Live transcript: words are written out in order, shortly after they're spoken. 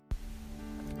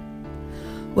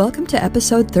Welcome to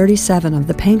episode 37 of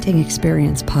the Painting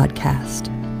Experience podcast.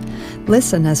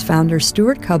 Listen as founder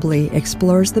Stewart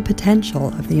explores the potential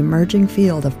of the emerging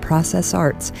field of process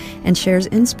arts and shares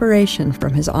inspiration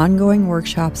from his ongoing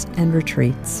workshops and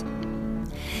retreats.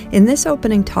 In this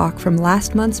opening talk from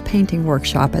last month's painting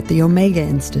workshop at the Omega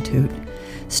Institute,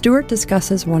 Stewart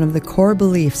discusses one of the core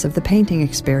beliefs of the painting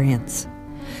experience.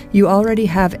 You already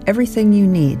have everything you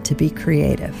need to be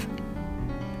creative.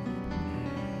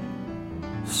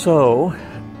 So,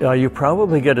 you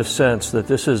probably get a sense that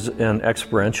this is an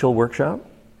experiential workshop.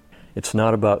 It's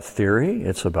not about theory,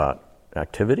 it's about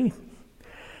activity.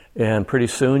 And pretty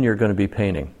soon you're going to be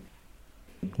painting.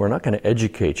 We're not going to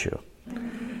educate you.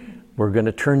 We're going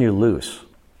to turn you loose.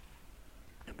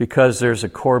 Because there's a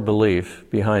core belief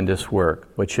behind this work,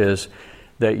 which is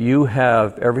that you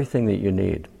have everything that you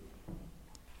need.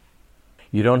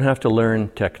 You don't have to learn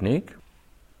technique.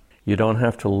 You don't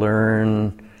have to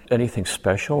learn anything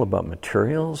special about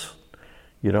materials.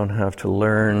 You don't have to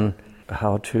learn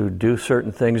how to do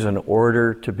certain things in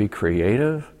order to be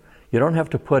creative. You don't have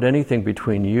to put anything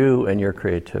between you and your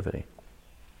creativity.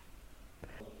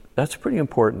 That's pretty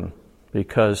important,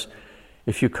 because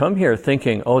if you come here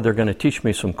thinking, oh, they're going to teach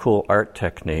me some cool art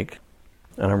technique,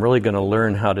 and I'm really going to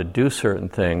learn how to do certain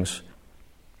things,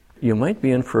 you might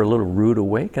be in for a little rude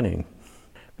awakening,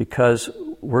 because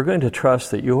we're going to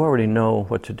trust that you already know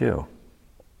what to do.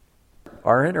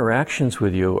 Our interactions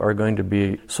with you are going to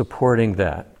be supporting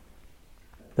that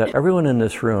everyone in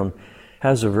this room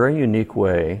has a very unique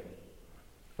way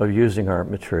of using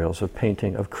art materials, of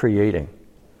painting, of creating.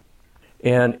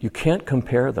 And you can't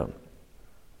compare them.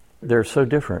 They're so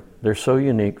different. They're so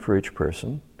unique for each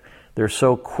person. They're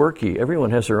so quirky.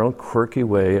 Everyone has their own quirky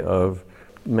way of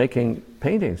making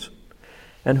paintings.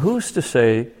 And who's to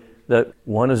say that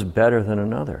one is better than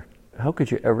another? How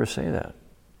could you ever say that?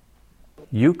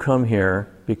 You come here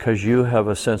because you have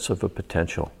a sense of a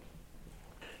potential.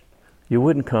 You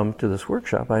wouldn't come to this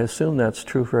workshop. I assume that's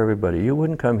true for everybody. You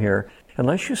wouldn't come here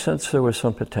unless you sensed there was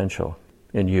some potential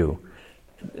in you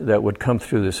that would come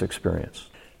through this experience.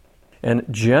 And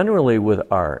generally with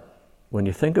art, when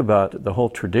you think about the whole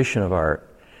tradition of art,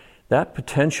 that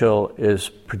potential is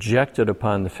projected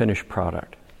upon the finished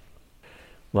product.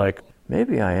 Like,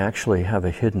 maybe I actually have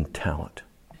a hidden talent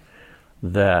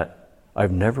that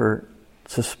I've never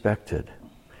suspected,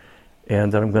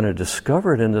 and that I'm going to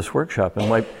discover it in this workshop,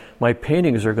 and my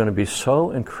paintings are going to be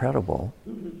so incredible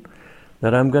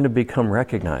that I'm going to become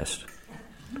recognized.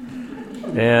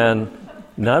 And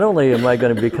not only am I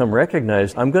going to become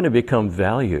recognized, I'm going to become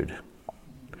valued.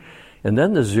 And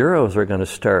then the zeros are going to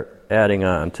start adding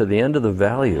on to the end of the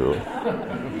value.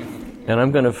 And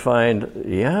I'm going to find,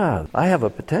 yeah, I have a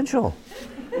potential.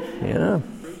 Yeah.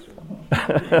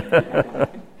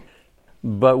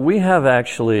 But we have a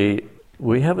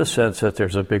sense that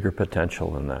there's a bigger potential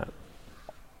than that.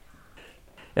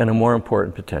 And a more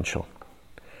important potential.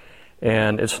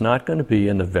 And it's not going to be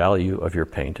in the value of your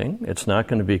painting. It's not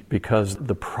going to be because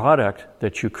the product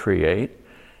that you create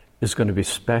is going to be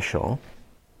special,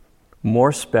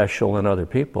 more special than other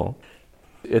people.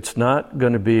 It's not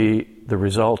going to be the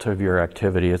result of your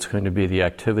activity. It's going to be the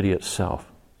activity itself.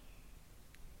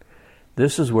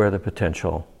 This is where the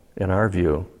potential, in our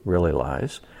view, really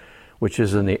lies, which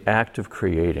is in the act of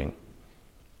creating,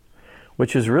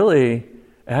 which is really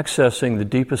accessing the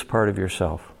deepest part of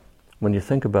yourself. When you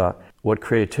think about what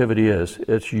creativity is,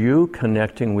 it's you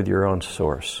connecting with your own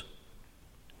source,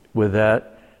 with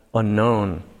that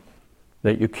unknown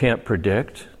that you can't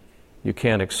predict, you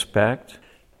can't expect,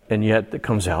 and yet it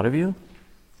comes out of you.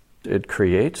 It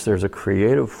creates. There's a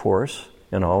creative force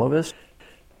in all of us.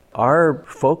 Our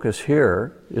focus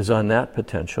here is on that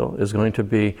potential, is going to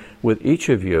be with each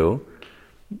of you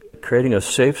creating a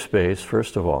safe space,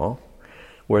 first of all,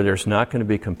 where there's not going to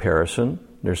be comparison,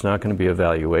 there's not going to be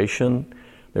evaluation,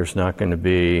 there's not going to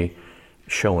be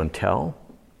show and tell.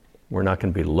 We're not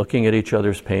going to be looking at each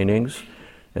other's paintings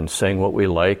and saying what we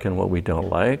like and what we don't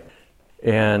like.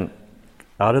 And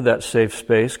out of that safe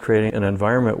space, creating an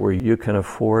environment where you can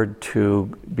afford to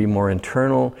be more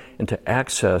internal and to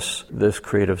access this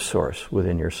creative source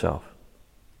within yourself.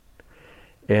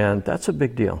 And that's a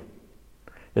big deal.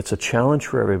 It's a challenge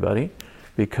for everybody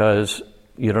because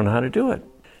you don't know how to do it.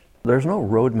 There's no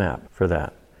roadmap for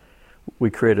that. We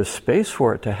create a space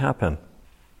for it to happen.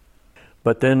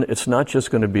 But then it's not just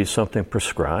going to be something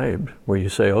prescribed where you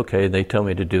say, okay, they tell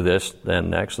me to do this, then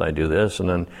next I do this, and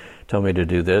then tell me to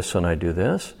do this and I do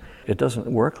this. It doesn't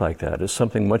work like that. It's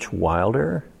something much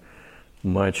wilder,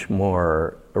 much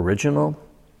more original,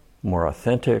 more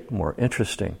authentic, more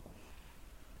interesting.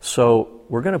 So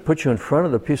we're going to put you in front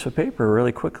of the piece of paper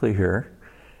really quickly here,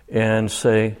 and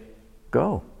say,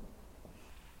 go.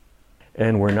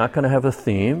 And we're not going to have a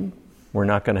theme. We're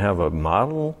not going to have a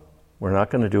model. We're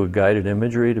not going to do a guided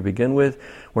imagery to begin with.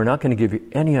 We're not going to give you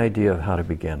any idea of how to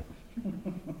begin.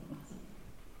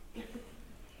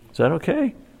 Is that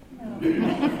okay?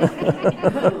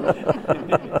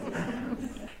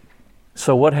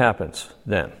 So what happens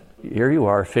then? Here you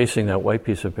are facing that white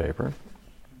piece of paper,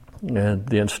 and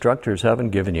the instructors haven't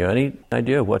given you any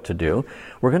idea of what to do.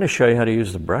 We're going to show you how to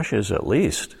use the brushes at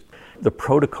least, the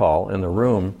protocol in the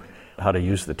room, how to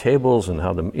use the tables and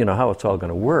how it's all going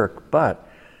to work. But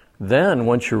then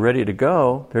once you're ready to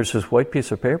go, there's this white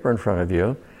piece of paper in front of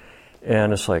you,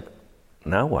 and it's like,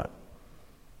 now what?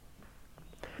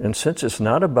 And since it's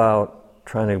not about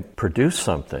trying to produce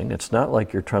something, it's not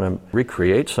like you're trying to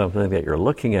recreate something that you're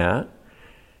looking at,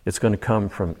 it's going to come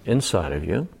from inside of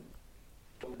you.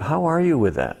 How are you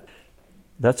with that?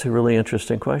 That's a really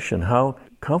interesting question. How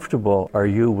comfortable are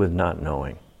you with not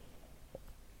knowing?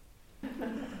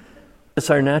 It's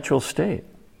our natural state,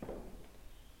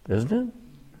 isn't it?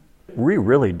 We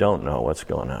really don't know what's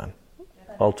going on,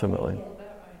 ultimately.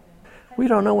 We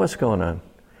don't know what's going on.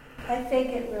 I fake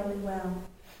it really well.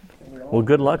 Well,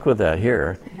 good luck with that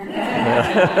here.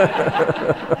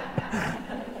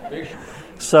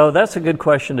 So that's a good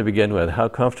question to begin with. How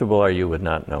comfortable are you with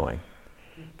not knowing?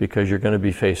 Because you're going to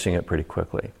be facing it pretty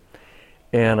quickly.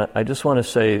 And I just want to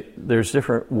say there's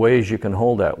different ways you can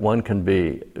hold that. One can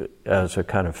be as a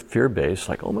kind of fear-based,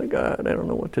 like, oh my God, I don't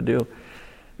know what to do.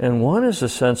 And one is a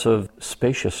sense of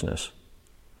spaciousness.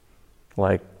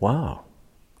 Like, wow,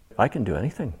 I can do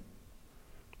anything.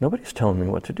 Nobody's telling me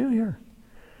what to do here.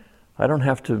 I don't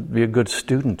have to be a good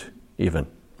student even,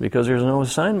 because there's no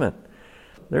assignment.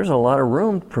 There's a lot of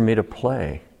room for me to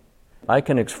play. I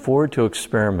can afford to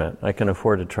experiment. I can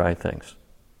afford to try things.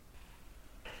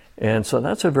 And so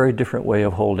that's a very different way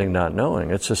of holding not knowing.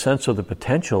 It's a sense of the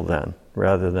potential then,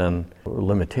 rather than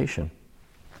limitation.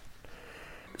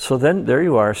 So then there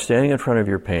you are, standing in front of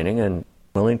your painting and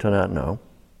willing to not know.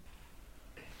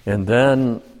 And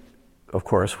then, of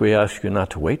course, we ask you not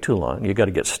to wait too long. You've got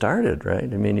to get started, right?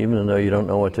 I mean, even though you don't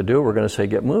know what to do, we're going to say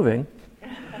get moving,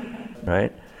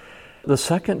 right? The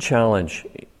second challenge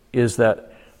is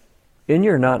that in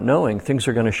your not knowing, things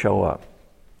are going to show up.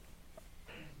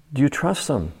 Do you trust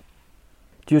them?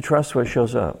 Do you trust what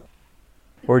shows up?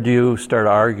 Or do you start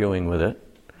arguing with it,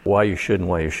 why you shouldn't,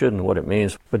 what it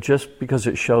means? But just because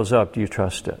it shows up, do you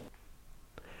trust it?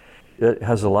 It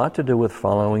has a lot to do with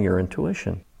following your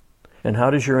intuition. And how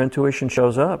does your intuition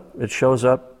shows up? It shows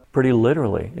up pretty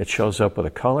literally. It shows up with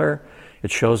a color.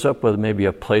 It shows up with maybe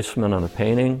a placement on a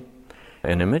painting.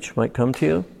 An image might come to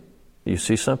you. You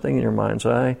see something in your mind's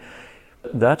eye.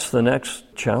 That's the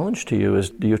next challenge to you is,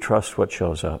 do you trust what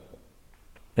shows up?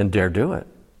 And dare do it.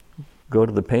 Go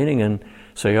to the painting and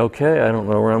say, okay, I don't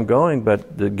know where I'm going, but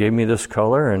it gave me this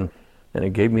color and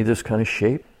it gave me this kind of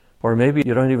shape. Or maybe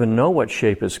you don't even know what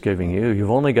shape it's giving you.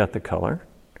 You've only got the color.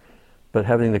 But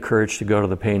having the courage to go to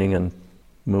the painting and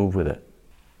move with it.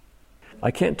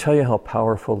 I can't tell you how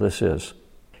powerful this is.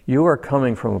 You are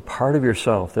coming from a part of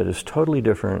yourself that is totally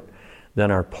different than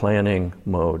our planning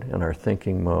mode and our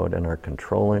thinking mode and our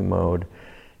controlling mode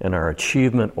and our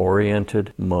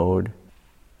achievement-oriented mode.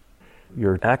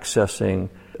 You're accessing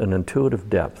an intuitive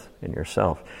depth in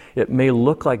yourself. It may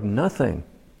look like nothing.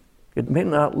 It may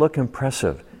not look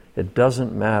impressive. It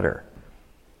doesn't matter.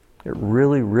 It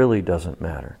really, really doesn't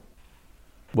matter.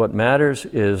 What matters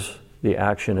is the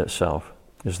action itself,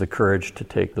 is the courage to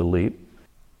take the leap.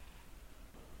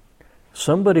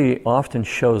 Somebody often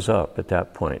shows up at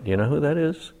that point. Do you know who that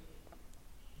is?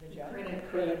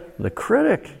 The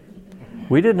critic.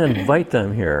 We didn't invite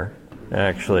them here,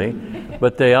 actually,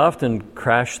 but they often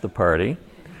crash the party,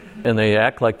 and they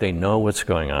act like they know what's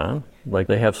going on, like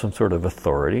they have some sort of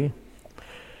authority.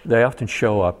 They often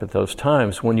show up at those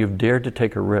times when you've dared to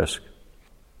take a risk.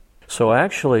 So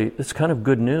actually, it's kind of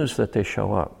good news that they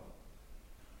show up.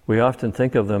 We often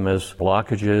think of them as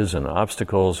blockages and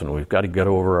obstacles, and we've got to get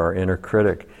over our inner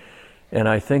critic. And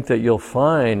I think that you'll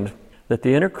find that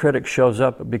the inner critic shows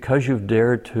up because you've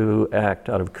dared to act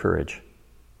out of courage.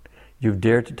 You've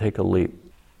dared to take a leap.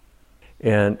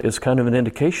 And it's kind of an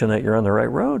indication that you're on the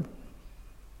right road.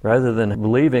 Rather than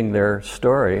believing their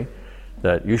story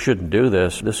that you shouldn't do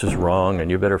this, this is wrong,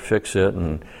 and you better fix it,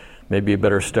 and maybe you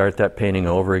better start that painting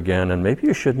over again, and maybe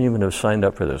you shouldn't even have signed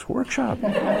up for this workshop.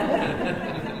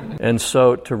 And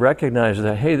so to recognize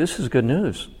that, hey, this is good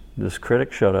news. This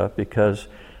critic showed up because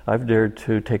I've dared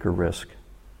to take a risk.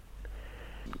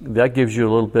 That gives you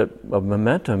a little bit of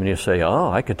momentum, and you say, oh,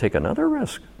 I could take another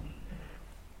risk.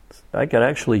 I could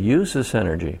actually use this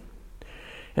energy.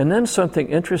 And then something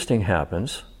interesting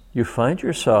happens. you find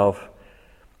yourself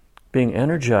being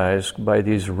energized by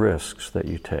these risks that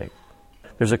you take.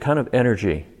 There's a kind of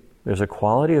energy, there's a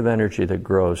quality of energy that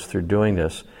grows through doing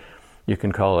this. You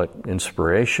can call it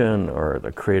inspiration or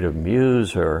the creative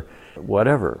muse or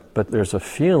whatever, but there's a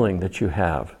feeling that you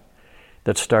have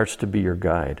that starts to be your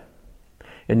guide.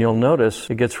 And you'll notice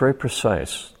it gets very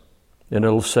precise. And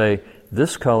it'll say,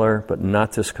 this color, but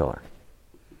not this color.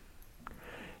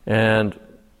 And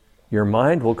your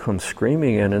mind will come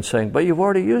screaming in and saying, but you've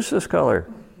already used this color.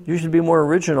 You should be more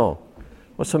original.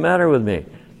 What's the matter with me?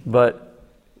 But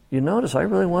you notice, I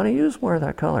really want to use more of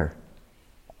that color.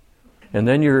 And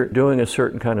then you're doing a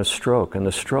certain kind of stroke, and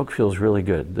the stroke feels really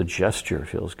good. The gesture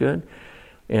feels good.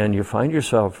 And you find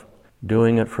yourself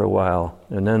doing it for a while,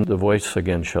 and then the voice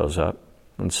again shows up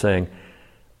and saying,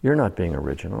 you're not being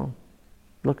original.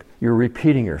 Look, you're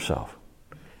repeating yourself.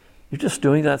 You're just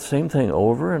doing that same thing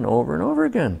over and over and over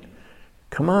again.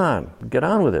 Come on, get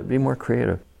on with it, be more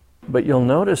creative. But you'll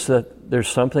notice that there's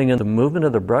something in the movement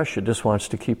of the brush that just wants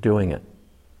to keep doing it.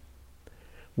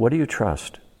 What do you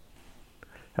trust?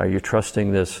 Are you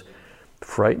trusting this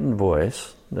frightened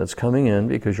voice that's coming in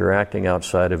because you're acting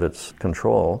outside of its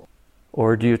control?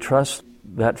 Or do you trust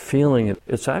that feeling?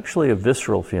 It's actually a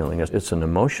visceral feeling. It's an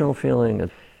emotional feeling.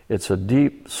 It's a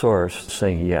deep source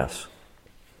saying yes.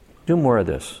 Do more of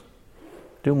this.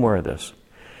 Do more of this.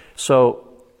 So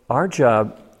our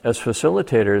job as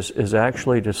facilitators is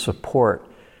actually to support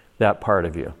that part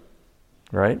of you,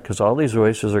 right? Because all these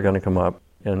voices are going to come up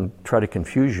and try to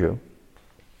confuse you.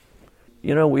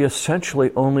 You know, we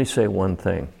essentially only say one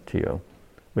thing to you.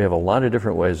 We have a lot of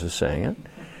different ways of saying it,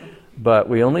 but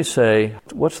we only say,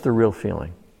 what's the real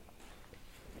feeling?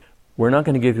 We're not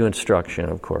going to give you instruction,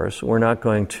 of course. We're not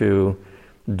going to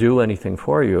do anything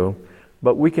for you,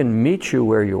 but we can meet you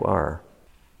where you are.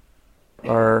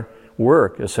 Our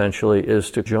work, essentially, is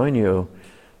to join you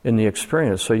in the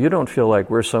experience, so you don't feel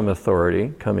like we're some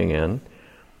authority coming in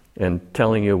and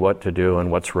telling you what to do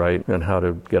and what's right and how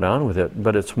to get on with it,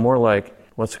 but it's more like,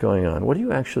 what's going on? What are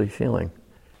you actually feeling?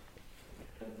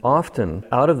 Often,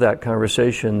 out of that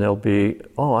conversation, there'll be,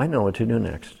 oh, I know what to do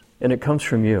next. And it comes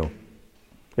from you.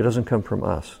 It doesn't come from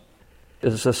us.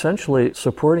 It's essentially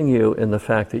supporting you in the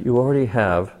fact that you already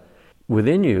have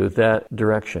within you that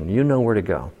direction. You know where to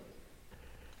go.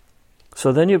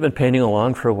 So then you've been painting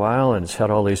along for a while, and it's had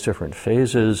all these different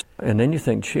phases, and then you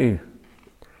think, gee,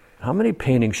 how many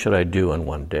paintings should I do in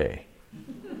one day?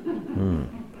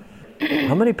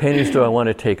 How many paintings do I want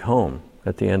to take home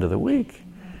at the end of the week?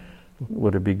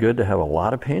 Would it be good to have a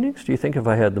lot of paintings? Do you think if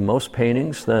I had the most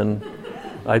paintings, then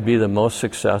I'd be the most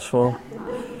successful?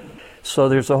 So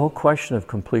there's a whole question of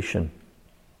completion.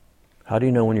 How do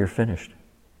you know when you're finished?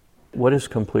 What is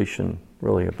completion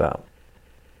really about?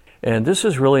 And this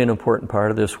is really an important part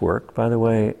of this work, by the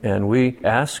way, and we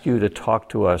ask you to talk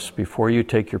to us before you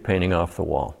take your painting off the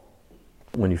wall.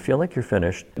 When you feel like you're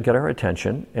finished, get our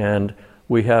attention, and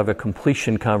we have a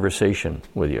completion conversation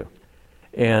with you.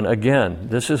 And again,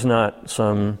 this is not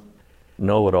some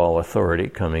know-it-all authority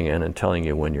coming in and telling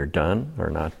you when you're done or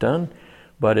not done,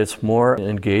 but it's more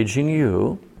engaging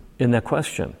you in that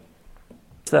question.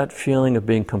 It's that feeling of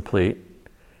being complete.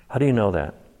 How do you know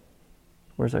that?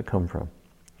 Where does that come from?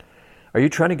 Are you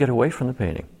trying to get away from the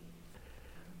painting?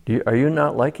 Are you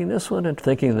not liking this one and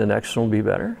thinking the next one will be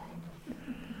better?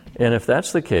 And if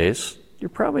that's the case, you're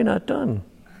probably not done,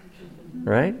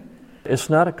 right? It's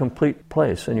not a complete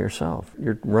place in yourself.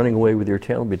 You're running away with your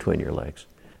tail between your legs.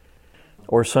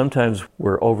 Or sometimes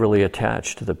we're overly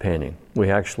attached to the painting. We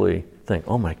actually think,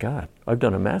 oh my God, I've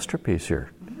done a masterpiece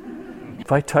here.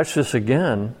 If I touch this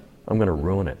again, I'm going to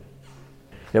ruin it.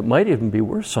 It might even be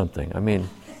worth something. I mean,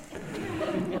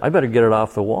 I better get it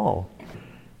off the wall.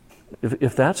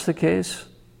 If that's the case,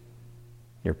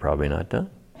 you're probably not done.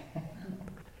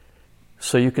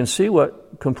 So you can see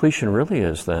what completion really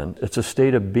is then. It's a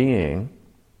state of being.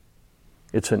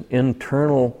 It's an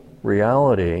internal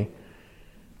reality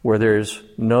where there's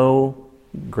no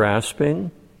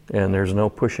grasping and there's no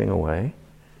pushing away.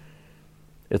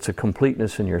 It's a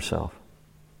completeness in yourself.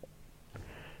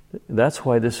 That's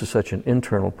why this is such an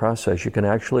internal process. You can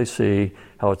actually see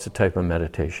how it's a type of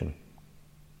meditation.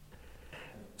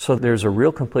 So there's a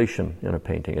real completion in a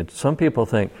painting. And some people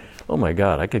think, oh my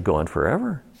God, I could go on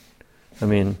forever. I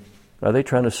mean, are they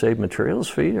trying to save materials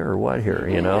fee or what here?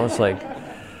 You know, it's like,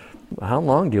 how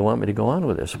long do you want me to go on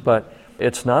with this? But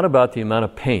it's not about the amount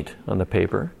of paint on the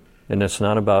paper, and it's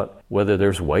not about whether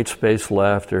there's white space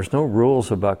left. There's no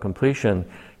rules about completion,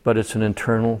 but it's an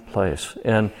internal place.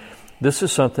 And this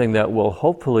is something that will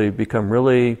hopefully become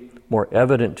really more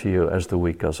evident to you as the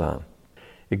week goes on.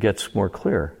 It gets more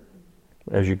clear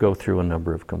as you go through a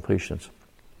number of completions.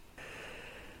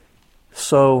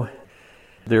 So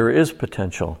there is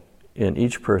potential in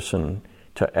each person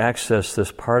to access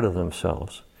this part of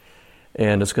themselves.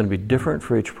 And it's going to be different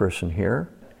for each person here.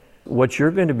 What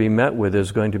you're going to be met with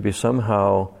is going to be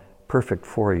somehow perfect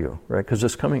for you, right? Because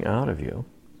it's coming out of you.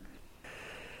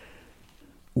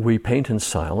 We paint in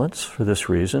silence for this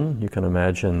reason. You can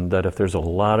imagine that if there's a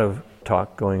lot of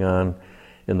talk going on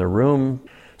in the room,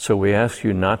 so we ask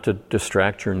you not to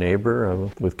distract your neighbor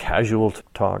with casual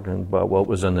talk about what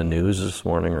was in the news this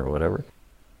morning or whatever.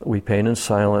 We paint in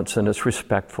silence, and it's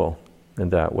respectful in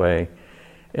that way.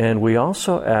 And we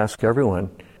also ask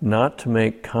everyone not to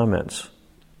make comments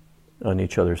on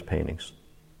each other's paintings.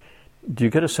 Do you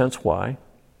get a sense why?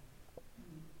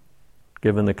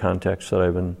 Given the context that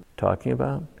I've been talking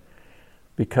about?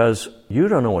 Because you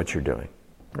don't know what you're doing,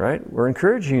 right? We're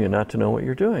encouraging you not to know what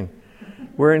you're doing.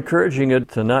 We're encouraging you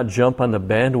to not jump on the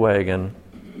bandwagon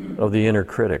of the inner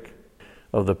critic,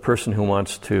 of the person who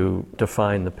wants to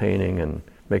define the painting and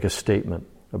make a statement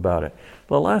about it.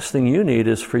 The last thing you need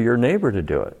is for your neighbor to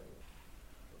do it.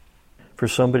 For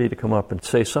somebody to come up and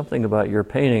say something about your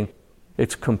painting,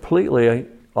 it's completely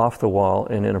off the wall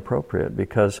and inappropriate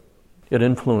because it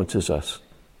influences us.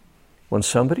 When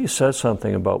somebody says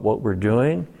something about what we're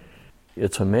doing,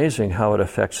 it's amazing how it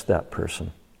affects that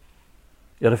person.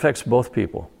 It affects both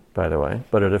people, by the way,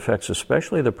 but it affects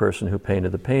especially the person who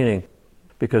painted the painting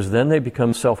because then they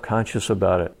become self-conscious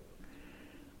about it.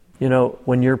 You know,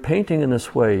 when you're painting in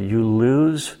this way, you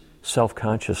lose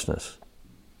self-consciousness.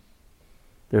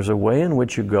 There's a way in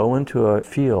which you go into a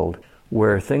field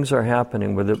where things are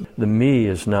happening where the me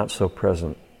is not so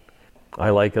present. I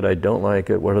like it, I don't like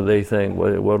it, what do they think,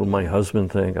 what will my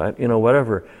husband think,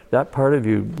 whatever. That part of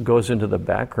you goes into the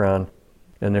background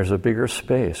and there's a bigger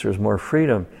space, there's more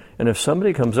freedom. And if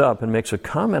somebody comes up and makes a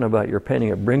comment about your painting,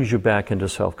 it brings you back into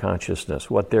self-consciousness,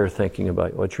 what they're thinking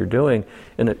about what you're doing,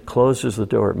 and it closes the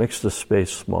door, it makes the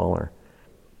space smaller.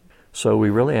 So we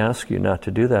really ask you not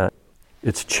to do that.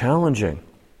 It's challenging.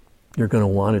 You're going to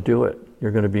want to do it.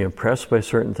 You're going to be impressed by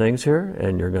certain things here,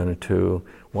 and you're going to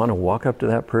want to walk up to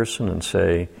that person and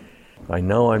say, I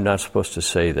know I'm not supposed to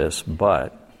say this,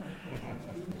 but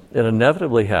it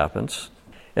inevitably happens.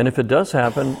 And if it does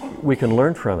happen, we can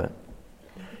learn from it.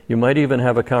 You might even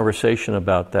have a conversation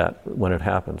about that when it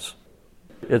happens.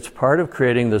 It's part of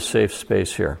creating this safe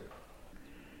space here.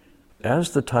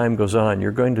 As the time goes on,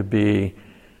 you're going to be,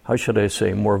 how should I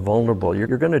say, more vulnerable.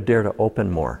 You're going to dare to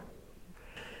open more.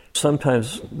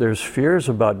 Sometimes there's fears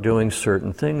about doing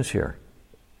certain things here.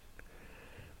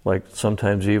 Like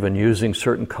sometimes even using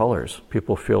certain colors.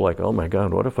 People feel like, oh my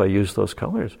God, what if I use those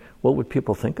colors? What would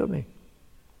people think of me?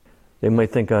 They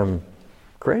might think I'm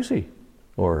crazy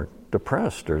or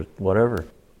depressed or whatever.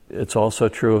 It's also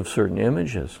true of certain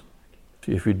images.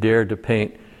 If you dare to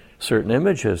paint certain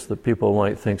images, the people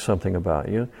might think something about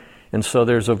you. And so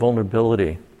there's a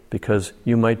vulnerability because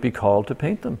you might be called to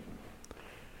paint them.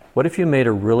 What if you made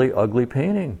a really ugly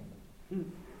painting?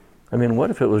 I mean,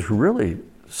 what if it was really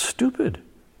stupid?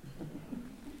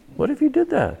 What if you did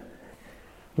that?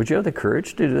 Would you have the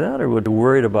courage to do that, or would you be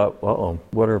worried about,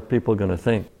 what are people going to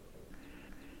think?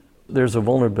 There's a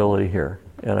vulnerability here,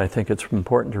 and I think it's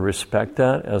important to respect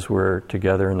that as we're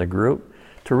together in the group,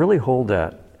 to really hold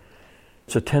that.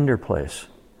 It's a tender place.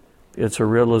 It's a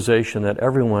realization that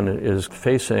everyone is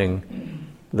facing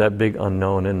that big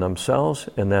unknown in themselves,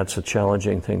 and that's a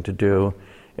challenging thing to do,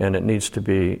 and it needs to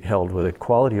be held with a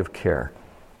quality of care,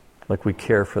 like we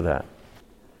care for that.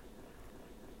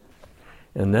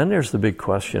 And then there's the big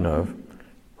question of,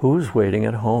 who's waiting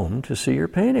at home to see your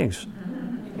paintings?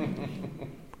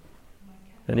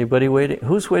 Anybody waiting?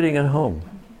 Who's waiting at home?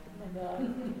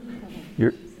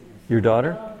 Your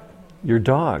daughter? Your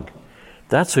dog.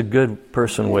 That's a good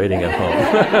person waiting at home.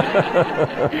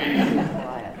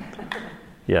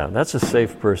 Yeah, that's a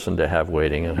safe person to have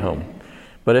waiting at home.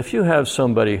 But if you have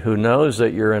somebody who knows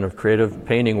that you're in a creative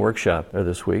painting workshop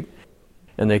this week,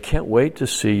 and they can't wait to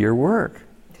see your work,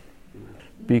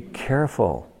 be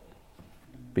careful.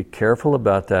 Be careful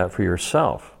about that for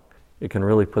yourself. It can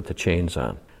really put the chains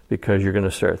on, because you're going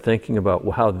to start thinking about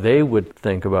how they would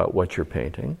think about what you're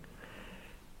painting.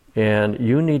 And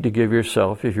you need to give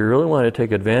yourself, if you really want to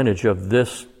take advantage of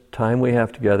this time we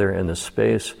have together and this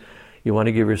space, you want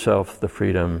to give yourself the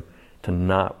freedom to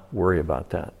not worry about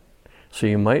that. So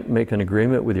you might make an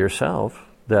agreement with yourself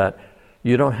that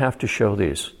you don't have to show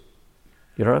these.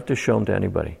 You don't have to show them to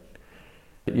anybody.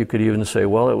 You could even say,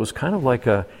 well, it was kind of like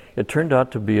it turned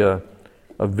out to be a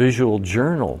visual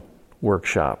journal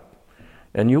workshop.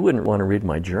 And you wouldn't want to read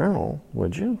my journal,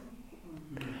 would you?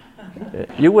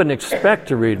 You wouldn't expect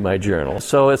to read my journal.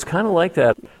 So it's kind of like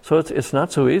that. So it's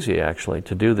not so easy, actually,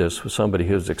 to do this with somebody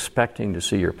who's expecting to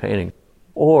see your painting.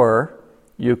 Or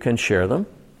you can share them,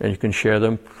 and you can share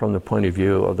them from the point of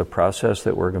view of the process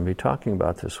that we're going to be talking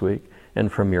about this week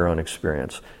and from your own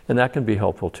experience. And that can be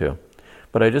helpful too.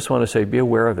 But I just want to say, be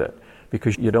aware of it,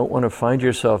 because you don't want to find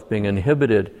yourself being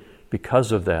inhibited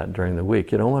because of that during the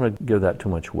week. You don't want to give that too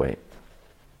much weight.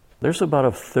 There's about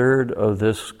a third of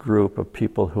this group of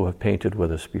people who have painted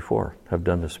with us before, have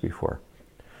done this before.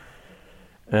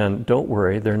 And don't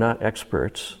worry, they're not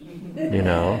experts, you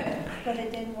know. But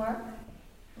it didn't work?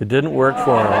 It didn't work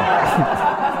for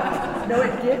them. No,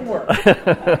 it did work.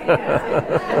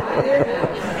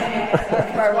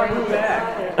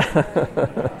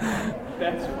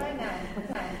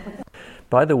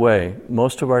 By the way,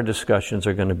 most of our discussions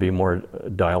are going to be more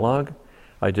dialogue.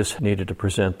 I just needed to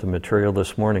present the material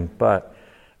this morning, but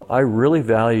I really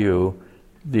value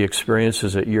the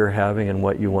experiences that you're having and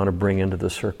what you want to bring into the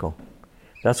circle.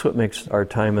 That's what makes our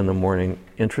time in the morning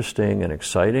interesting and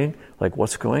exciting, like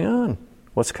what's going on,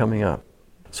 what's coming up.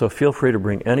 So feel free to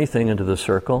bring anything into the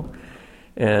circle,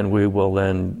 and we will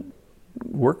then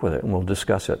work with it and we'll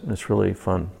discuss it. And it's really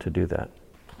fun to do that.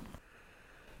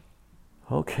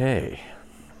 Okay.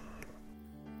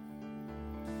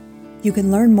 You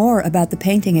can learn more about the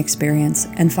painting experience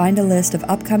and find a list of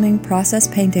upcoming process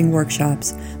painting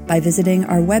workshops by visiting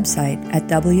our website at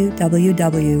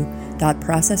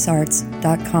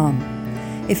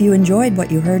www.processarts.com. If you enjoyed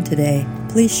what you heard today,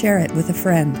 please share it with a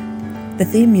friend. The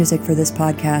theme music for this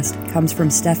podcast comes from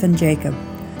Stefan Jacob.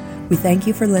 We thank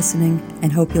you for listening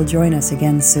and hope you'll join us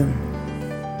again soon.